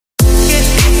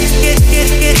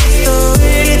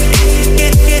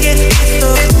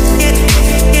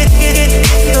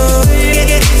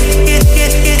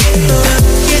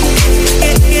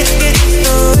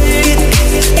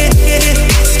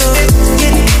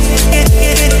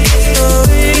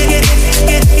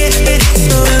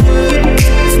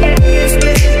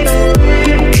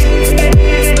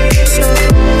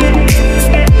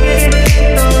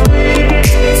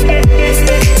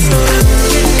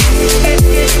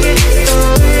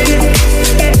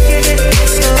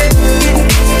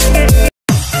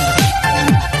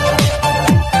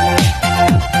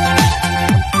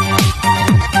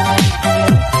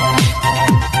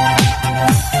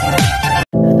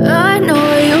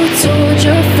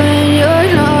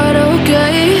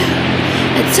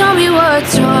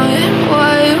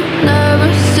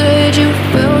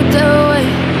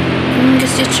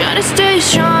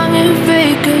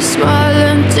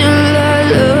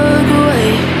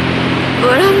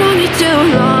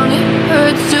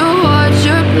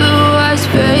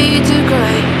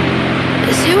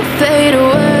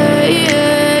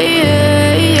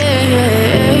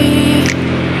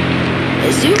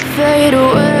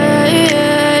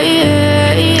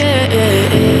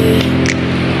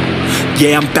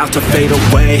Yeah, I'm about to fade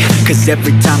away, cause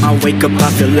every time I wake up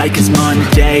I feel like it's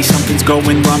Monday. Something's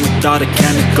going wrong with all the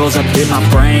chemicals up in my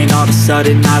brain. All of a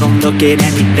sudden I don't look at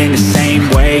anything the same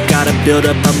way. Gotta build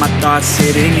up of my thoughts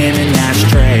sitting in an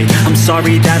ashtray. I'm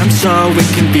sorry that I'm so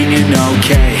inconvenient,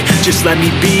 okay. Just let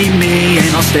me be me and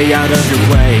I'll stay out of your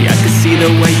way. I can see the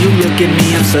way you look at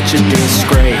me, I'm such a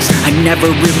disgrace. I never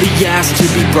really asked to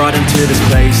be brought into this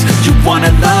place. You wanna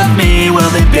love me? Well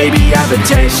then baby I have a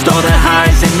taste. All the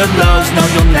highs and the lows, no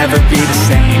you'll never be the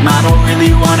same. I don't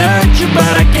really wanna hurt you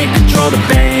but I can't control the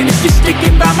pain. If you're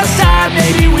sticking by my side,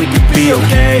 maybe we could be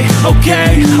okay.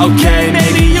 Okay,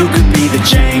 maybe you could be the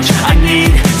change I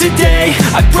need today.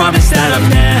 I promise that I've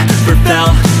never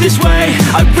felt this way.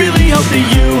 I really hope that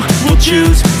you will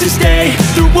choose to stay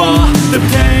through all the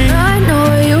pain. I know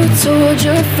you told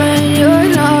your friend you're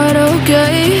not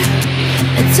okay,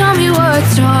 and tell me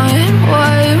what's wrong and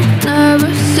why you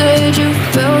never said you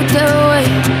felt that way.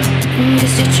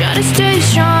 Guess you try to stay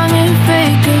strong and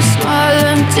fake a smile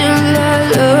until I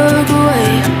look away.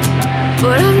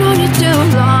 But I've known you too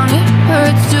long, it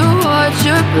hurts to watch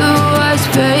your blue eyes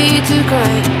fade to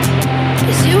gray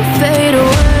as you fade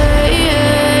away,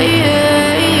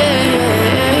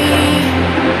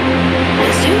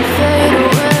 as you fade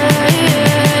away,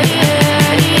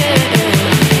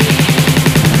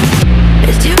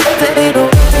 as you fade away.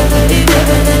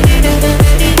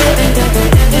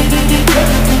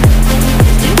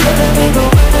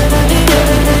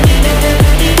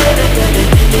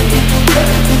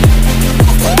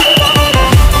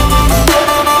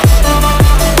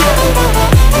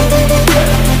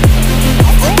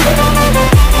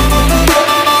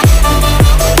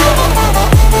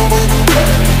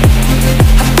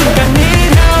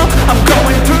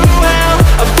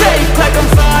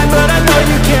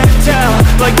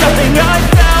 Like nothing I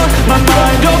found, my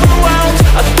mind overwhelmed.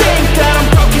 I think that I'm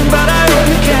broken, but I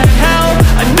only can't help.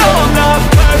 I know I'm not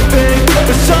perfect,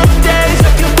 but some days I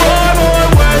feel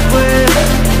more worthless.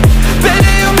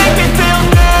 Baby, you make me feel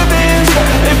nervous.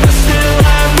 If I still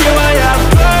have you, I have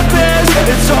purpose.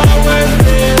 It's all worth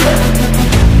it.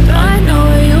 I know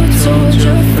you told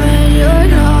your friend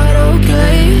you're not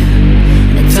okay,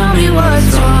 and tell me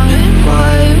what's wrong and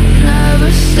why you never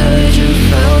said you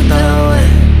felt that way.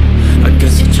 I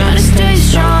guess you're trying to stay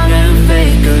strong and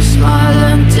fake a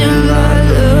smile until I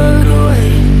look away.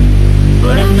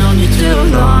 But I've known you too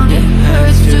long, it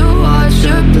hurts to watch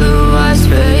your blue eyes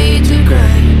fade to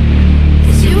gray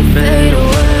as you fade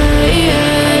away,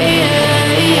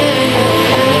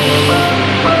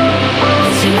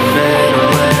 as you fade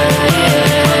away,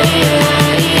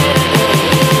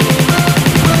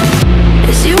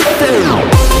 as you fade away.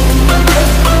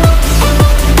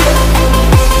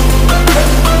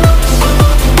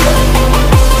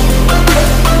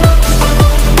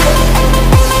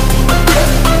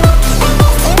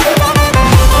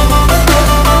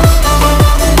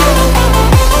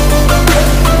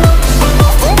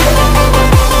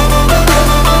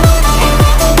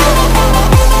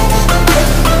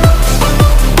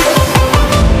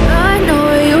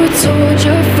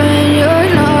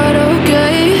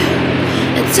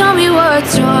 Tell me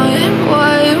what's wrong and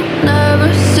why you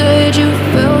never said you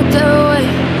felt that way.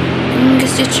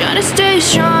 Guess you're trying to stay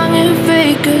strong and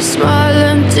fake a smile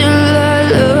until